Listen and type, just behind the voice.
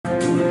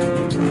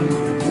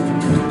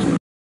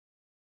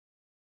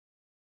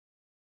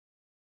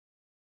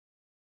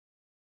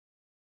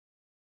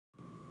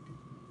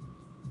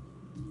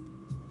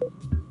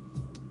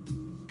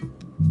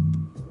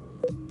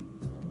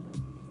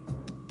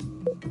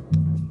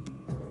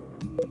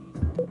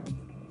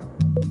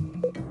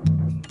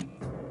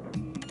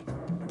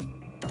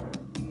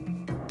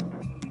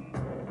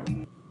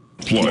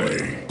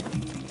play.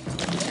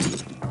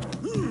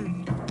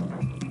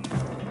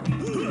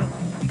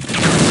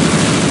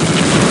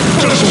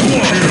 Double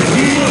kill,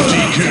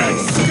 multi-kill.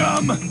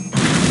 Scum!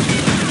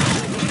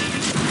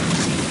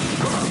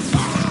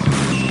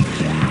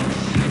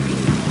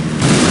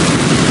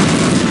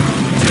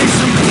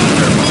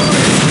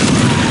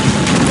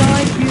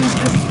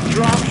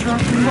 Drop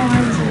sharply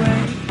miles away.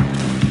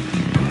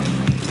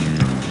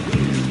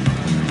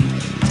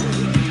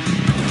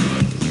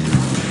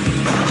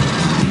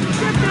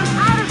 Get them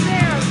out of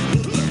there!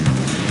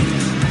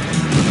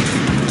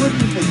 What do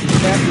you think? The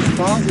fastest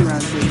balls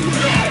around here.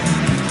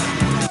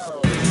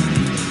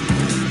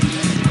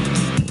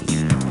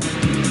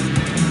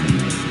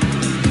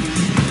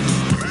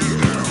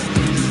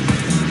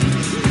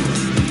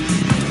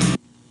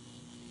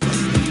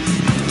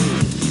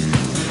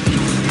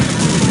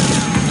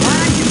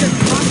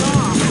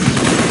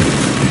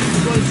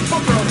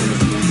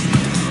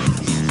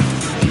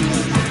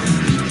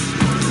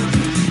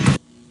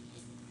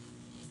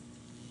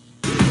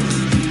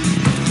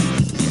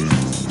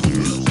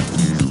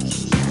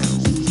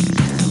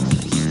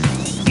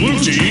 Blue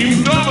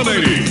team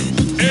dominating.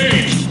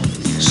 8,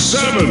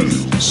 7,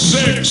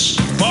 6,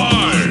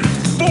 5,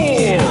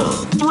 4,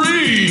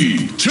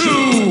 3, 2,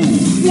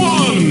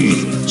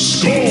 1.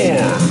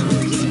 Score.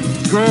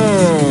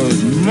 Good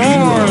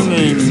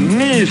morning,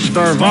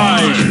 Mr.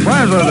 Vice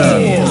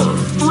President.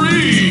 4,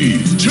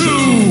 3, 2,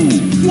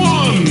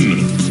 1.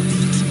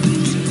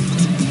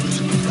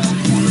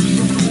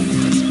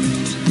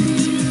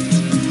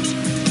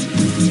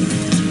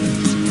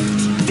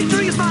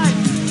 Victory is mine!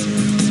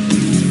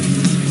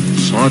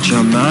 Such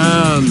a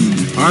man.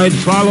 I'd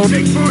follow.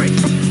 Take point!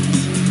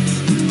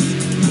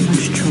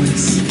 Much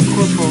choice.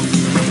 Corporal.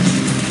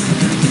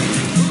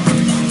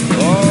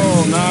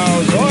 Oh,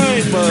 now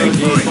Zoidberg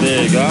is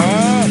big,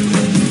 huh?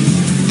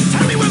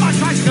 Tell me where my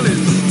tricycle is!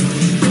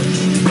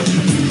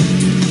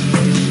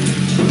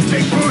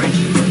 Take point!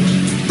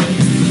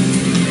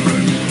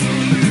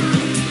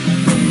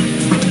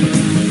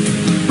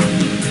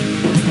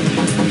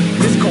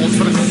 This calls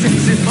for a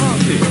sexy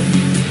party.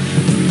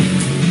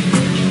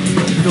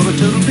 You're a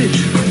total bitch.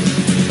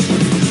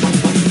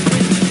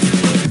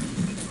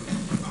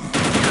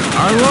 I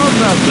love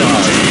that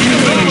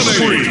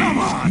guy. Come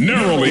on.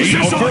 Narrowly Is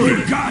this all you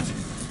averted. got?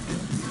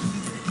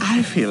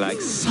 I feel like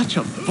such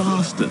a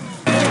bastard.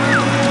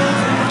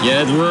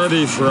 Get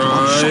ready, Fry.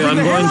 I'm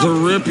going to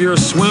rip your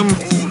swim.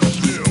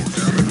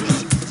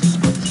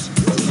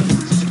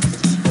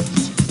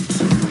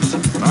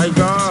 My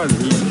God,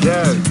 he's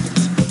dead.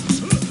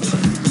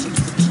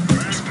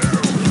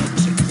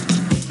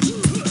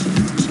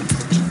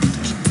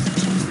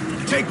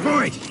 Take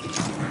point!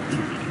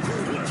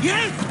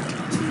 Yes!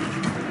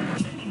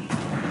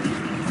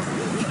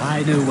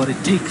 I know what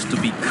it takes to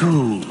be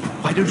cool.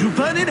 Why don't you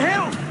burn in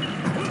hell?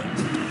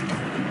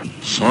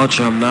 Such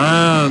a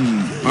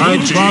man.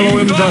 I'd follow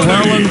him to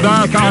hell and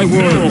back, I would.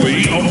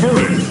 Narrowly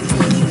averted.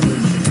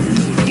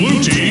 Blue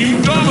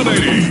team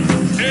dominating.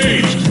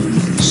 8,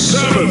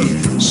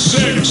 7,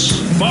 6,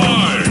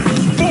 5,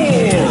 4,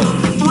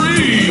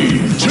 3,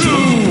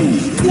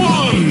 2,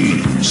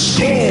 1.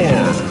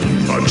 Score.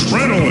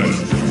 Adrenaline.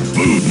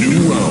 Food new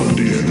round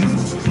in.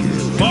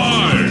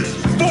 5,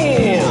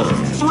 4,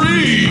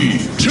 3,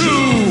 2,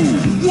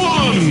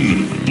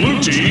 1. Blue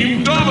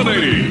team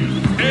dominating.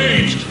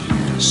 8,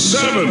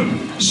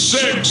 7,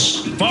 6,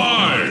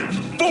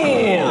 5,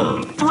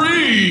 4,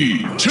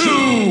 3,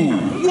 2,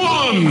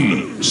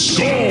 1.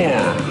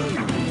 Score.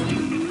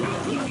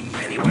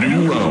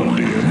 New round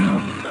in.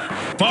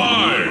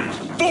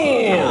 5,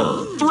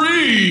 4,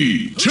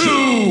 3, 2,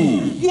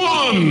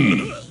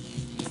 1.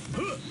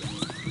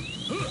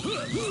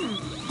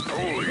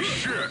 Holy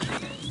shit.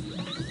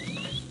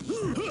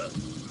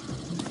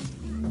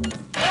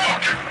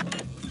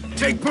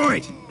 Take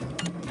point!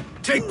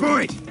 Take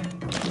point!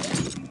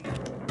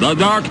 The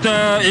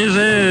doctor is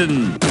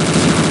in.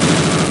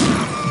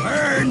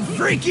 Burn,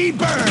 freaky,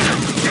 burn!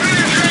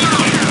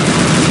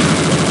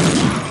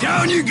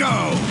 Down you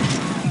go!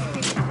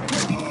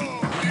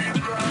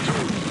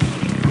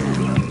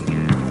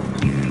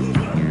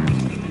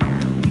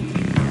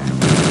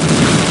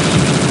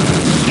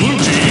 Blue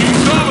team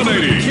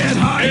dominating. Can't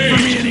hide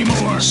from me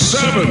anymore!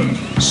 7,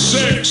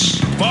 6,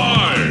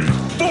 5,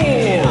 4,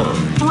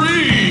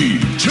 3,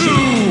 2,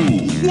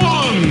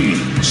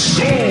 1.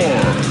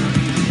 Score.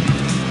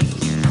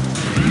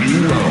 New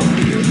round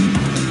in.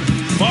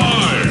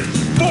 5,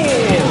 4,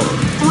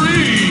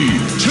 3,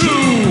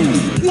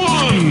 2,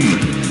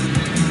 1.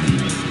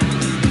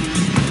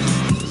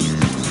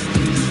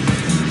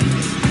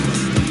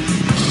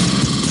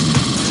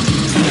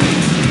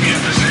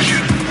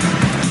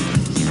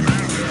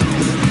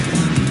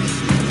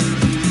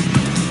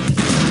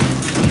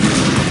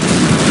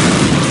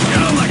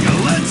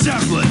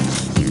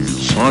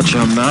 Such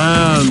a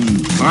man.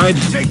 I'd...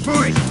 Take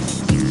point!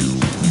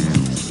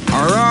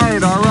 All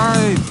right, all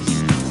right.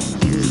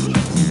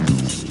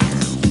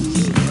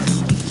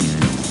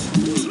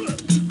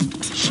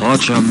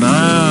 Such a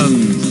man.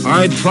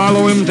 I'd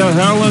follow him to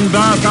hell and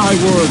back, I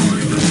would.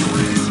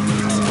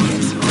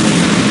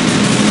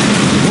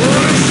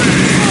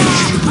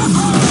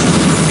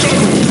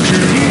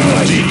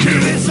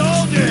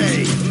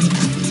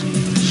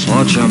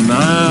 such a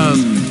man.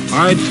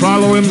 I'd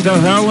follow him to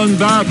hell and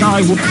back.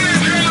 I would.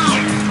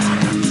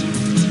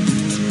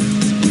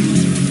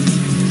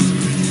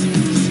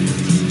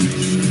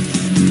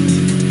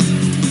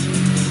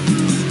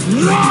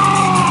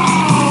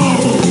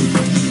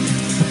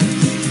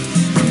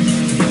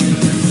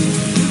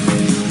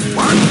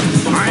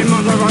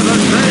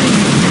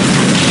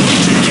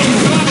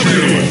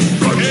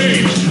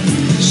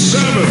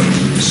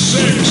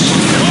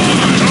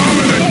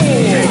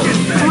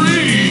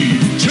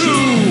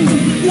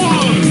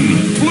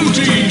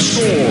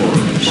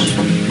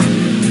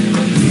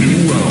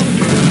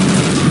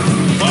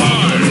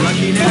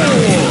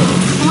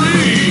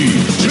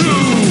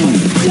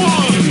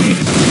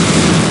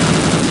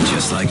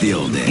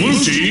 Blue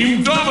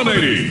team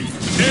dominating. 8,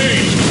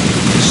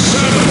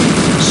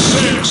 7,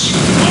 6,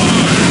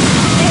 5,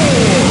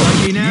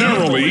 4.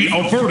 Narrowly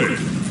averted.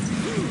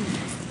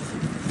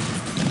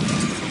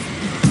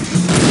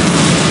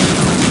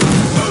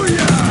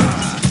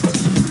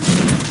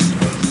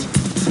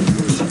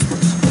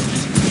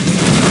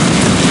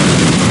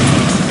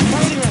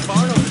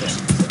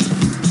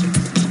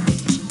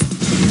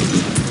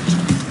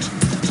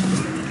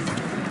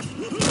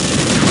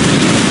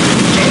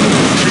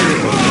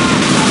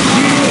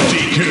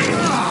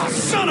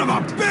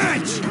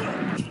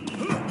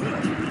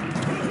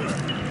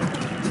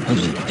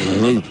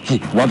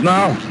 What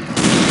now?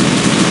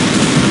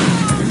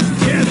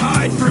 Can't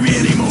hide from me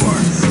anymore.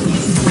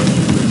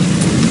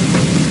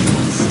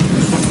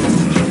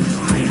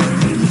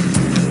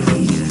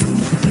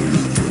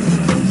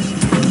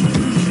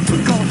 For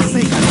God's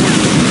sake,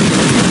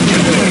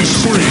 Killing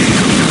spree.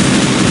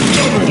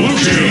 Double blue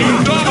team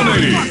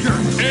dominating.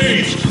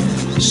 8,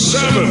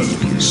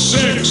 7,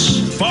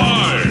 6,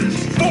 5,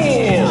 4,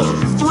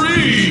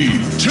 3,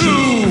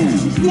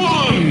 2,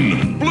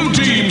 1. Blue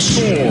team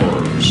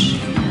scores.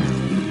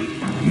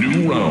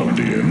 New round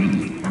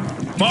in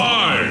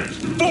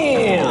 5,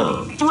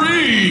 4,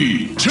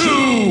 3, 2,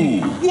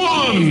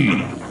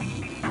 1.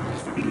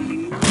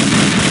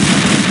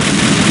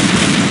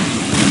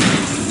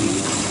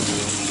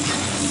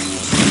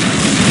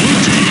 Blue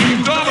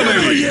team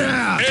dominating.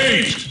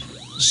 8,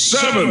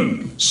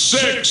 7,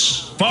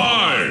 6,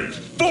 5,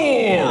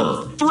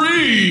 4,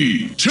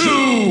 3, 2,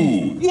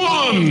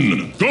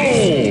 1.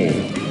 Goal.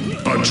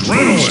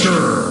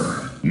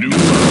 Adrenaline. New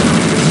round.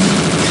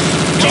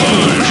 5,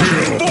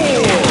 4,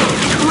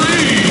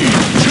 3,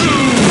 2,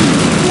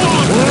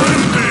 1.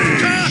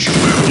 Rampage.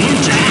 Blue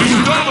team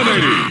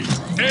dominating.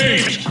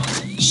 8,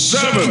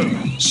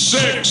 7,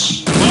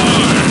 6, 5,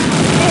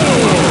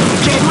 4,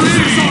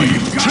 3,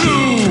 2,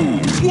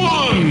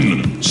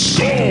 1.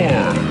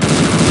 Score.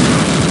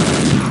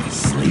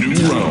 New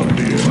round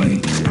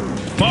in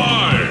 5,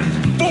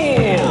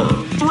 4,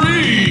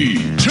 3,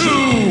 2,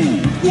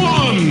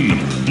 1.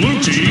 Blue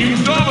team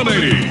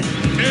dominating.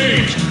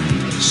 8,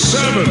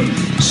 7,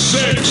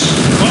 6,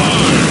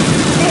 5,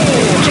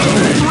 4,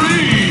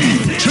 3,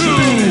 2,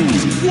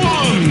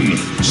 1.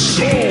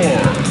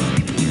 Score.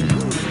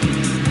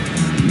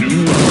 New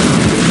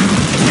round.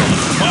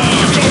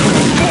 5,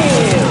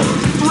 4,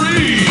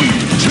 3,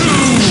 2,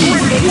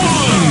 1.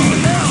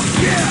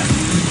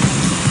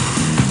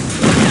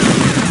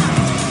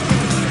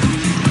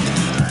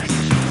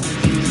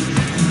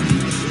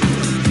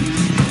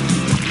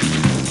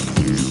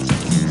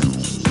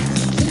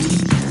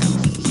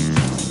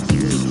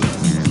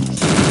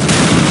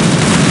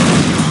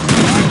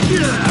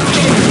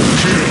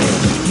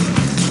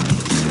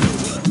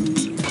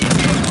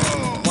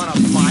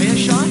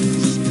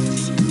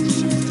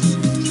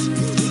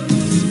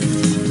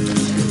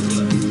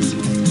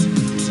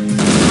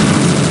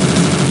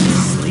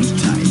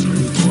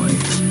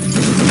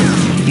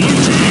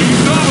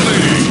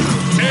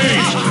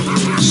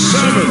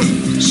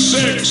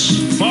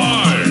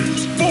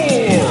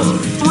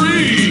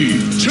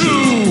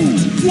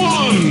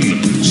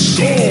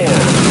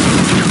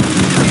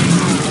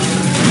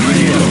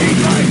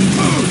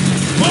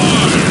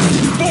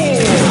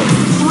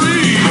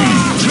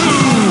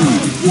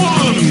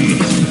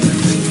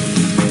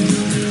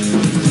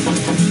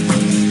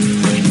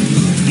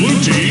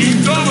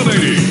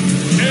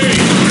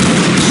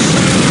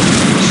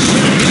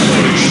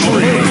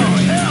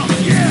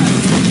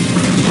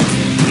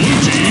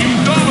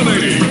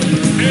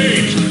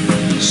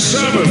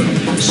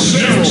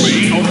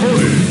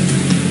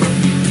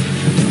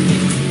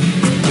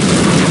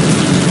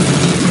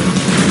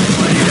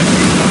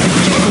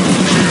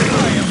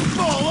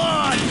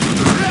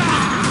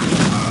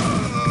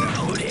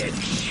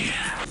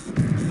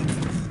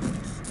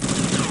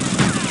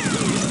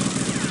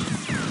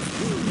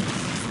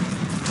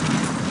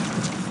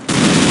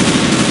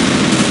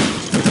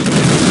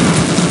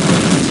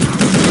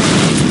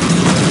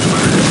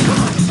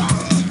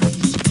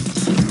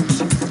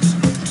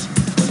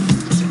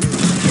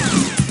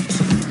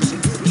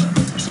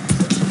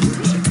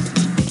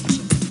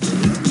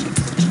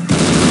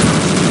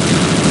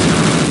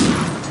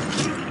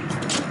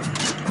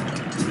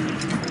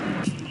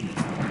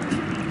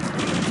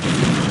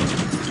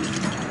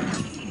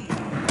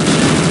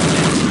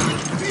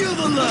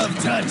 love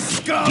touch,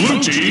 scum! Blue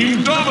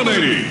team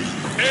dominating.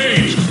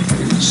 8,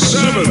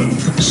 7,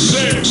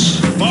 6,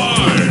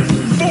 5,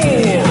 4,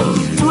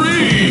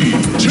 3,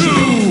 2,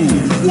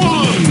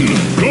 1,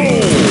 go!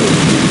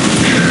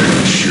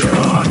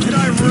 Headshot. Did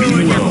I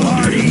ruin your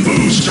party?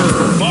 Booster.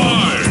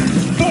 5,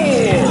 4,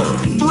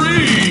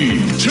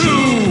 3, 2,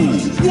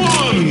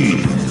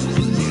 1.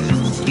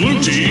 Blue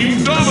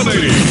team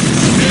dominating.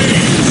 8,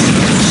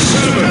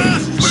 7,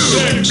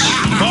 6,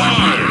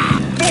 5,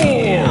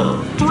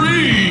 4,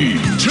 3,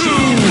 2,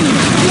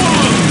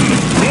 1,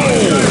 go!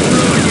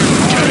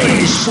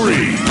 Killing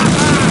spree.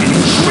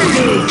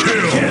 Triple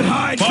kill. Can't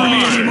hide from me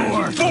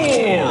anymore.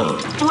 4,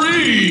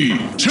 3,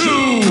 2,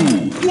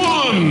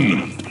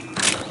 1.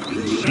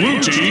 Blue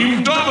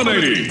team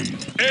dominating.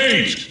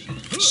 8,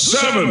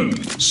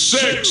 7,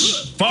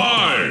 6,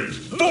 5,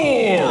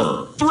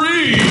 4,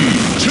 3,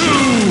 2,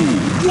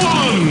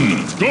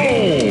 1, go!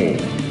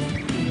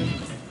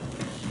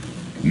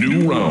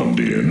 New round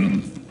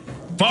in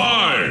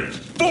 5,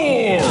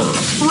 4,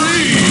 3,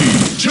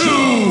 2,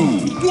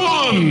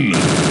 1.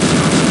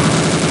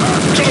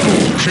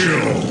 Double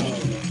kill.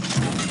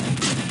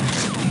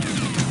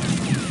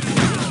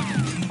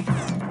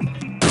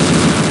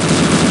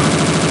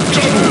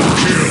 Double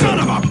kill. Son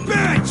of a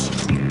bitch!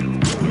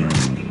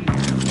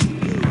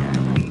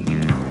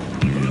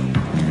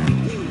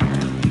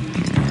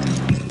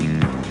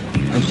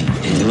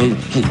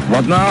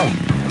 What now?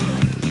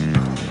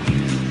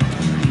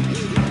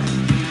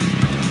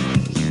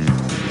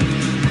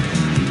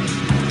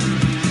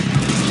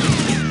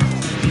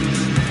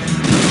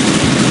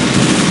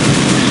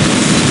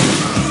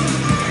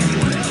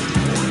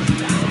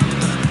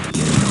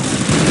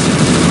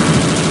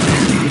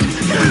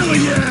 Hell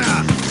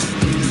yeah!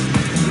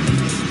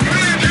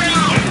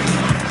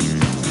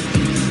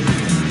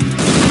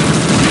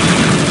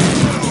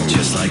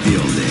 Just like the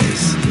old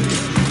days.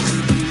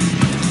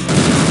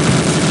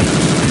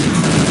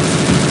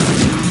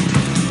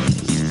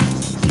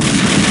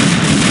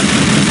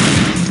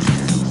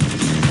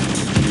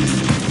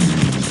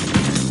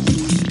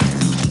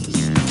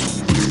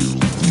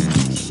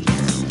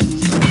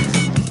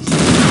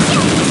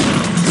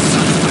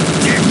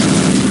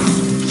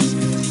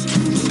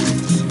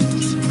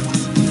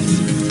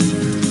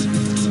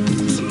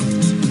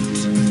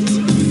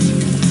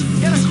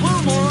 Get a clue,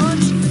 moron!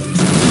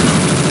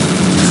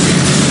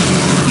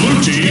 Blue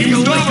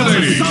team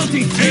dominating.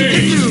 Salty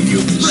 8, you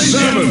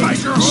 7,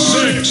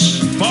 6,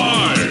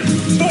 5,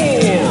 4,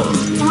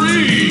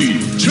 3,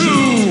 2.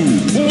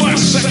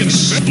 Last second.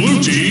 Blue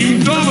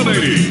team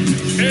dominating.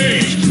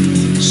 8,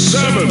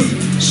 7,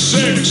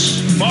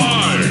 6, 5,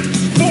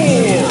 4,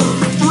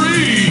 3,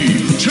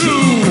 2,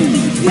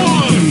 1.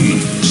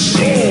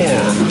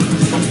 Score.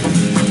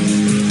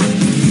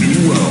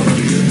 New round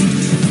in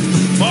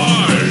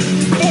 5,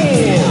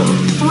 4,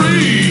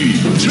 3,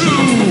 2,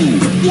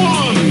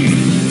 1.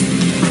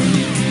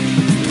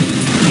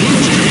 Blue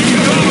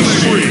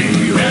team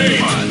dominating.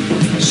 8,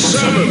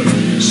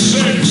 7, 6,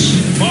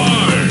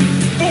 5,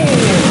 4,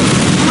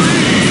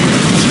 3,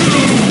 2,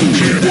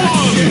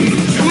 1.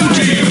 Blue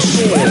team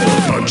score.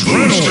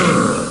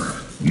 Adrenaline.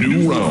 New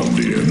round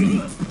in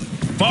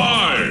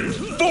 5,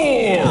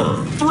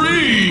 4,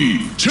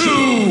 3, 2,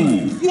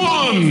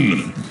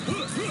 1.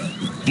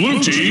 Blue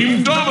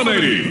team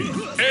dominating.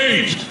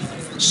 8,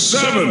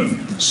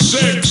 7,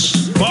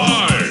 6,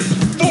 5,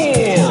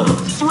 4,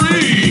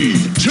 3,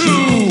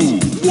 2,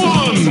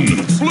 1.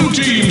 Blue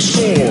team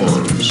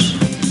scores.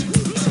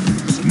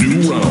 New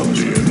round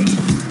in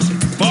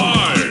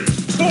 5,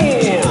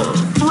 4,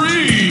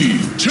 3,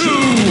 2,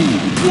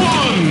 1.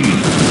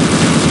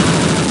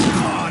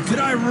 Aw, did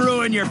I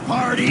ruin your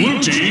party? Blue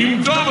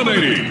team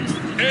dominating.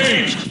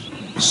 8,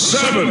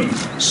 7,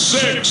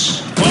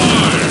 6, 5,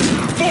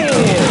 4,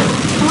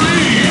 3,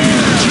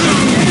 2,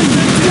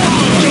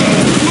 1.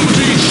 Blue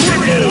team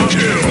triple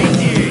kill.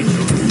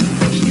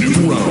 New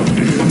round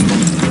in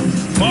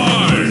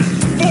 5,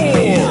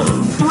 4,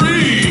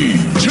 3,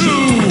 2,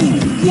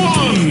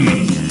 1.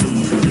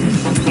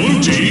 Blue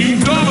team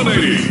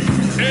dominating.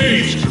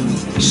 8,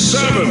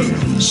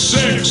 7,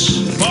 6,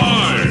 5,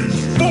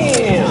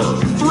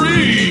 4,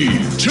 3,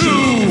 2,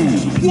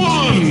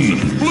 1.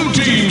 Blue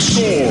team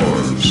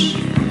scores.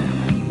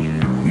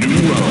 New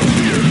round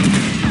in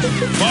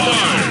 5,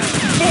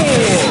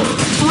 4,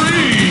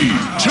 3,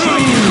 2,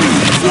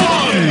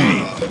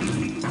 1.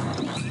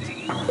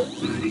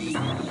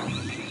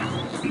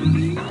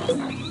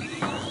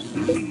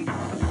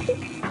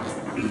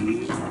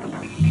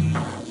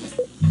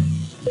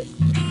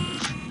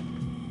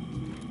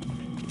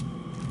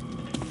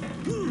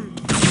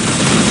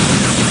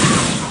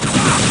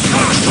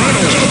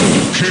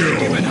 Kill.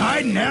 Been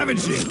hiding,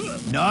 haven't you?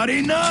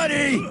 Naughty,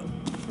 naughty!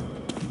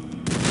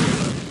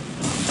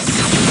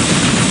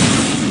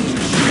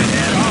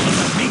 Head off of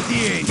the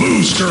pt1.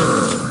 Booster.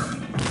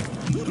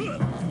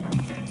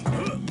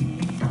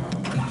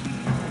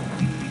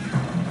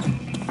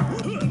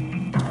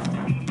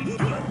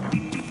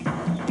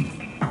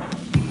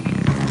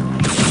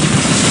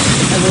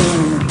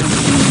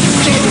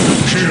 Double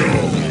kill.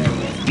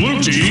 Blue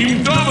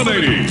team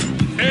dominating.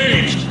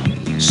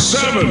 8,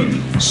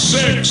 7,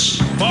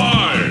 6,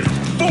 5,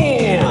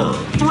 4,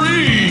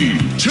 3,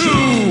 2,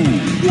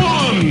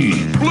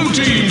 1. Blue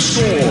team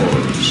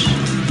scores.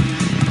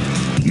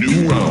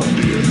 New round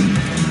in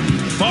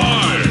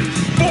 5,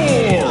 4,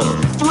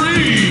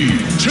 3,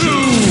 2,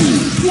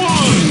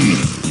 1.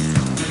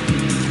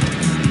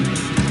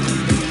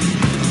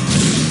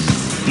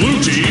 Blue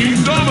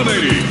team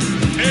dominating.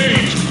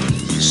 8,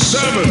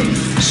 7,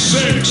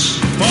 6,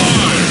 5,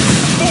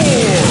 4,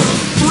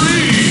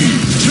 3,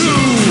 2,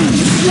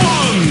 1.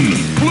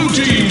 Blue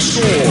team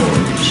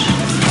scores.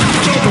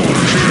 Double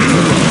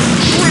kill.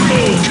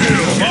 Triple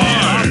kill.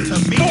 5,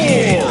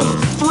 4,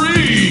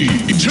 3,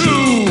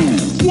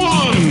 2,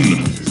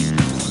 1.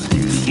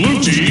 Blue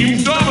team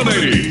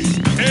dominating.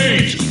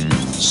 8,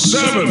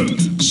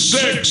 7,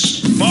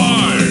 6,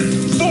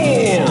 5,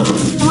 4,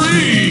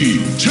 3,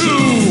 2,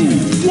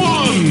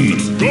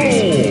 1.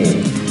 Goal.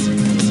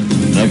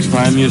 Next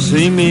time you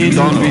see me,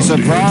 don't be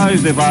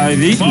surprised if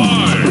I've eaten.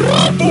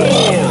 5,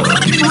 4,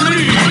 3,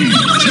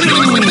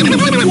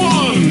 2,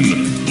 1.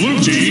 Blue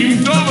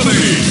team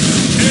dominating.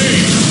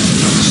 8,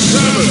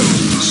 7,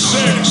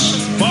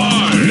 6,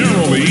 5.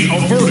 Narrowly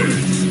averted.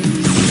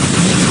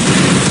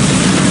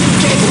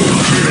 Double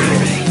kill.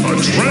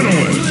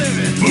 Adrenaline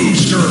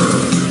booster.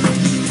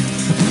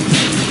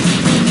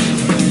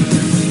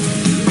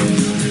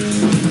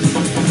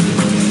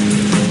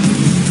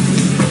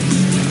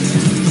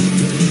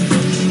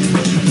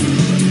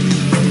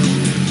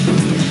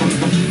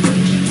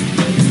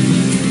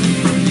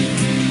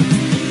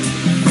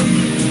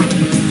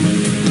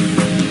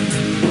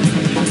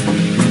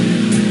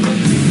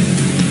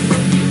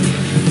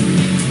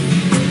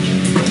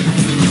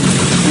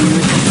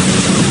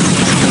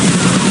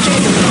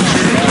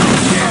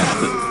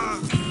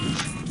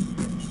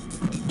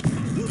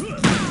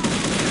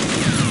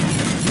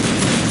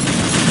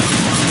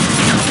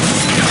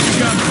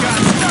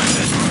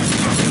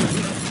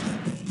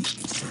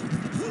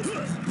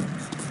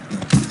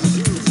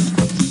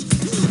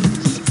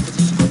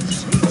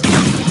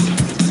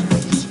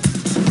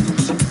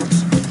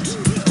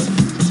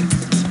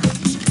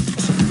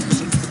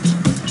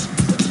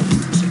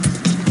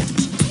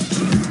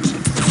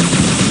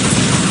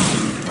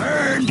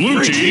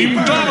 Blue team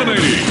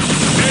dominating.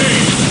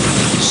 8,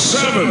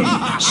 7,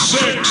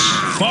 6,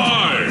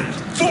 5,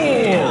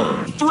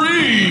 4,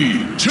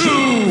 3, 2,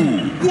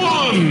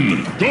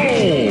 1.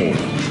 Goal.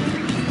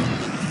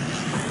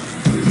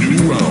 New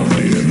round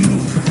in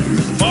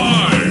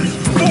 5,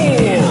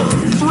 4,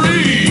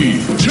 3,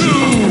 2,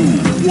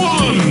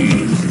 1.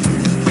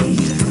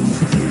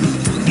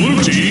 Blue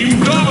team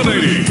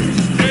dominating.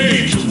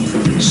 8,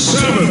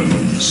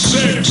 7,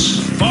 6,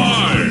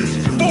 5,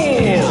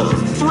 4,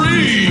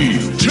 3,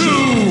 2,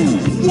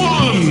 1.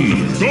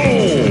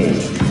 Goal.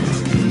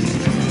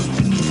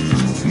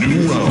 New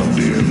round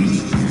in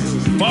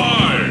 5,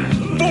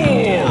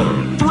 4,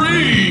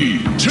 3,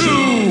 2,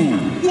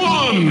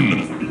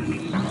 1.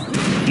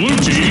 Blue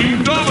team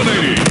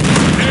dominating.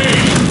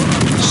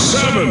 8,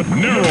 7.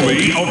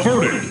 Narrowly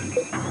averted.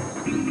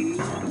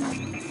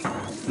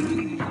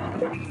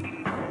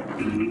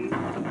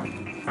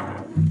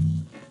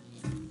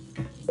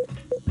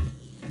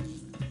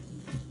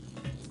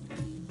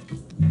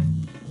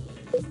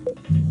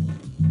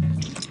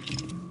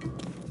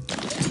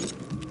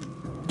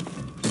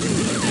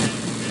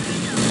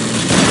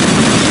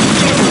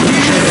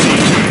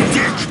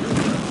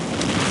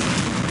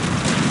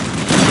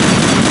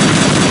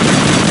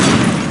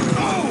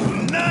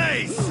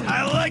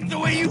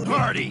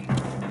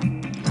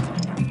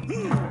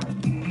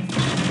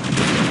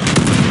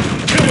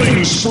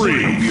 Killing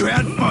spree. You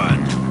had fun.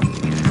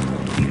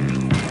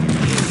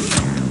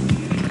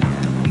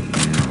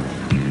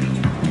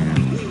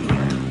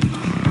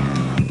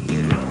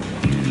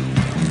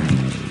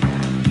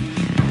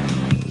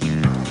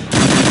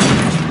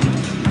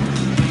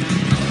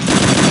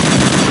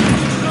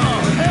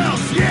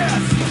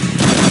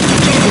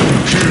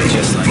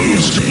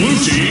 Blue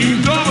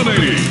team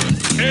dominating.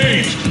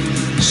 8,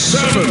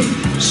 7,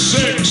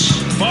 6,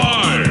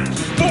 5,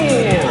 4,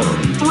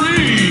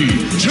 3,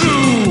 2,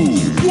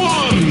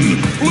 1.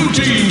 Blue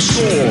team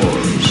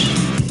scores.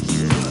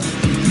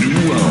 New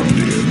round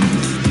in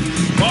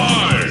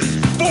 5,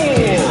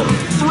 4,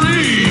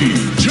 3,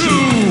 2,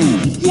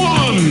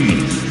 1.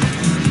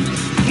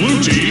 Blue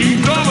team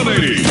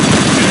dominating. 8,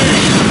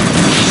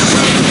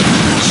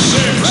 7,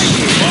 6,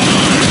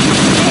 5,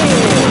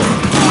 4,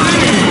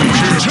 3,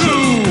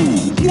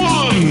 2,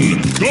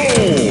 1.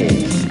 Goal.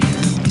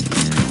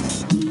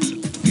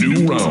 New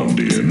round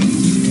in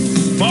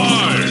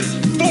 5,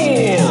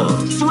 4,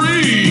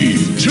 3,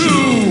 2,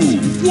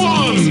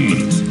 1.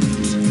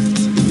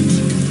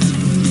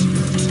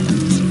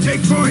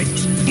 Take point.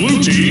 Blue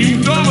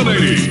team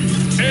dominating.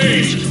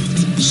 8,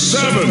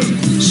 7,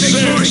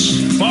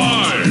 6,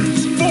 5,